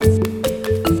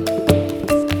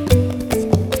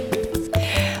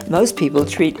Most people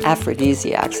treat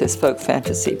aphrodisiacs as folk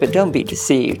fantasy, but don't be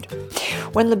deceived.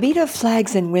 When libido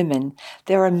flags in women,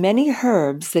 there are many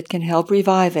herbs that can help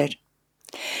revive it.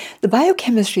 The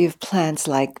biochemistry of plants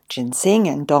like ginseng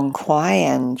and dong quai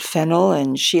and fennel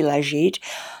and shilajit,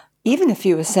 even a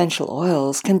few essential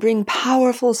oils, can bring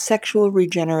powerful sexual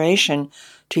regeneration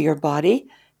to your body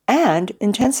and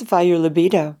intensify your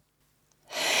libido.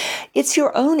 It's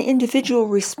your own individual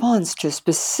response to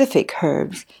specific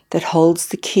herbs that holds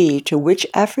the key to which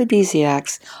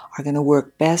aphrodisiacs are going to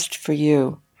work best for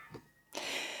you.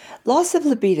 Loss of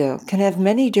libido can have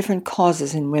many different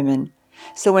causes in women,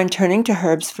 so when turning to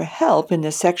herbs for help in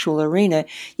the sexual arena,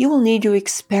 you will need to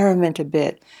experiment a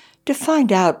bit to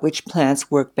find out which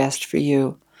plants work best for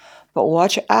you. But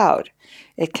watch out.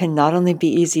 It can not only be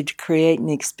easy to create an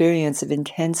experience of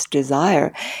intense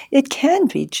desire, it can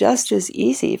be just as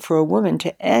easy for a woman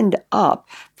to end up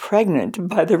pregnant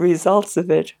by the results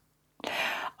of it.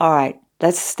 All right,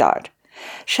 let's start.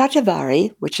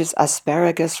 Shatavari, which is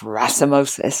Asparagus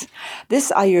racemosus.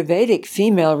 This Ayurvedic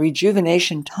female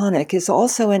rejuvenation tonic is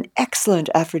also an excellent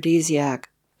aphrodisiac.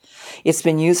 It's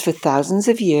been used for thousands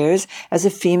of years as a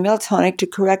female tonic to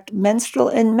correct menstrual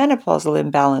and menopausal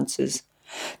imbalances.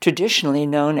 Traditionally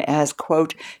known as,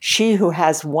 quote, she who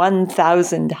has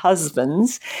 1,000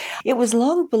 husbands, it was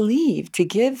long believed to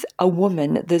give a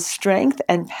woman the strength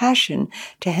and passion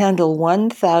to handle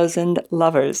 1,000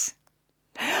 lovers.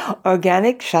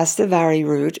 Organic Shatavari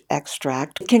root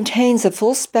extract contains a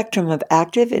full spectrum of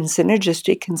active and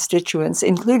synergistic constituents,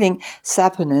 including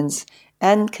saponins,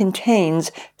 and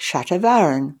contains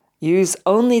shatavarine. Use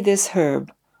only this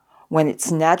herb when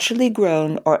it's naturally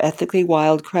grown or ethically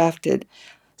wildcrafted,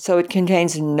 so it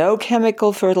contains no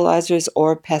chemical fertilizers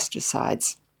or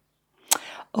pesticides.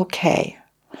 Okay,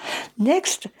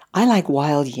 next, I like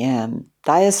wild yam,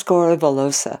 Dioscora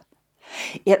villosa.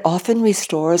 It often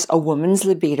restores a woman's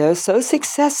libido so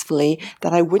successfully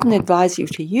that I wouldn't advise you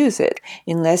to use it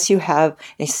unless you have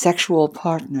a sexual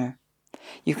partner.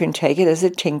 You can take it as a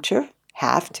tincture,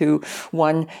 1/2 to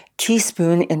 1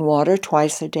 teaspoon in water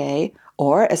twice a day,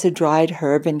 or as a dried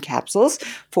herb in capsules,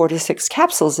 4 to 6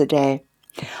 capsules a day.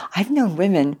 I've known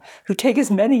women who take as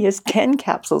many as 10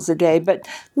 capsules a day, but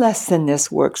less than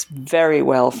this works very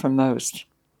well for most.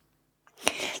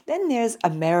 Then there's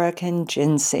American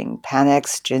ginseng,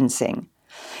 Panax ginseng.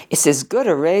 It's as good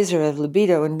a raiser of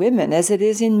libido in women as it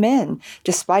is in men,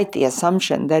 despite the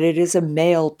assumption that it is a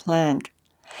male plant.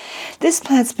 This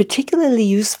plant's particularly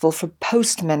useful for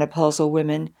postmenopausal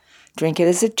women. Drink it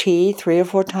as a tea 3 or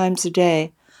 4 times a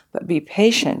day, but be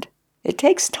patient. It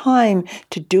takes time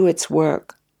to do its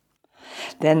work.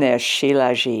 Then there's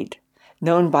shilajit,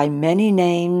 known by many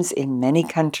names in many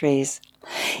countries.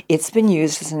 It's been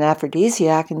used as an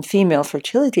aphrodisiac in female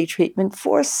fertility treatment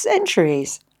for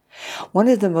centuries. One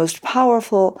of the most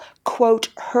powerful, quote,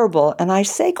 herbal, and I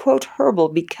say, quote, herbal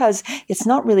because it's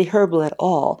not really herbal at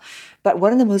all, but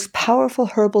one of the most powerful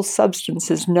herbal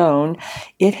substances known.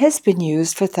 It has been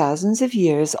used for thousands of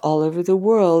years all over the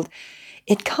world.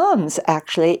 It comes,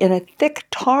 actually, in a thick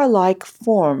tar-like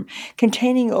form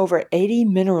containing over 80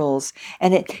 minerals,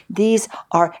 and these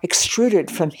are extruded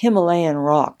from Himalayan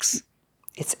rocks.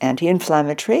 It's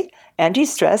anti-inflammatory,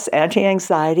 anti-stress,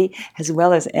 anti-anxiety, as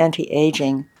well as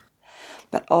anti-aging.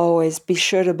 But always be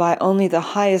sure to buy only the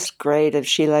highest grade of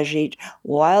shilajit,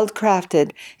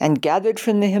 wild-crafted and gathered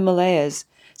from the Himalayas,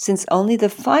 since only the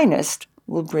finest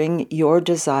will bring your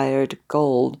desired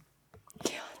gold.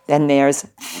 Then there's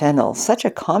fennel, such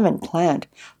a common plant,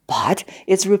 but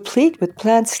it's replete with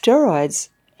plant steroids.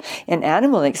 In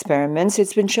animal experiments,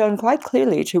 it's been shown quite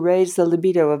clearly to raise the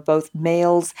libido of both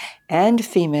males and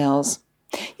females.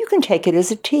 You can take it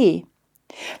as a tea.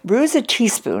 Bruise a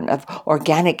teaspoon of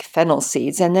organic fennel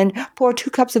seeds and then pour 2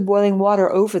 cups of boiling water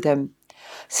over them.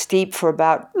 Steep for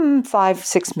about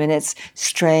 5-6 minutes,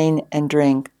 strain and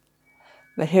drink.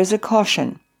 But here's a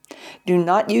caution. Do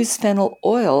not use fennel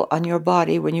oil on your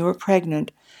body when you are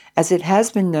pregnant, as it has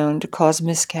been known to cause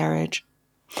miscarriage.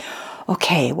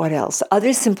 Okay, what else?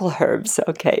 Other simple herbs,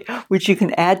 which you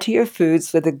can add to your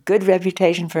foods with a good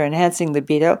reputation for enhancing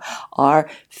libido are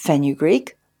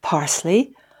fenugreek,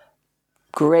 parsley,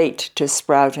 great to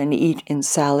sprout and eat in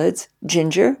salads,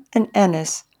 ginger, and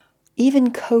anise.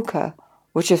 Even coca,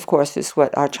 which of course is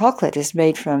what our chocolate is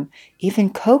made from, even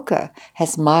coca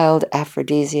has mild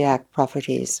aphrodisiac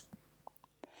properties.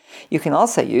 You can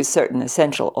also use certain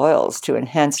essential oils to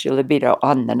enhance your libido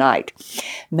on the night.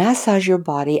 Massage your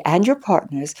body and your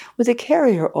partners with a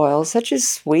carrier oil such as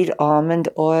sweet almond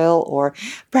oil or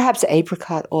perhaps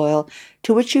apricot oil,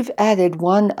 to which you've added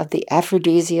one of the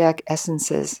aphrodisiac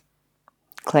essences.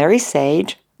 Clary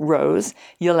sage, rose,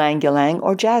 ylang ylang,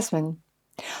 or jasmine.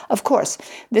 Of course,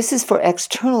 this is for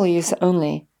external use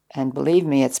only, and believe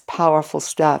me, it's powerful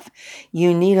stuff.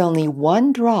 You need only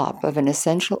 1 drop of an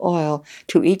essential oil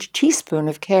to each teaspoon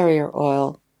of carrier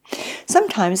oil.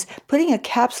 Sometimes putting a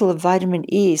capsule of vitamin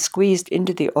E squeezed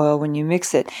into the oil when you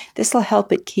mix it, this will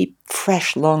help it keep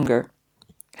fresh longer.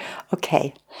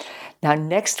 Okay, now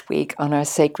next week on our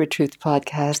Sacred Truth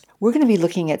podcast, we're going to be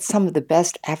looking at some of the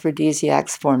best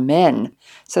aphrodisiacs for men,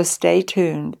 so stay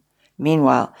tuned.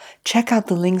 Meanwhile, check out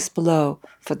the links below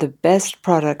for the best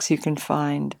products you can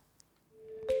find.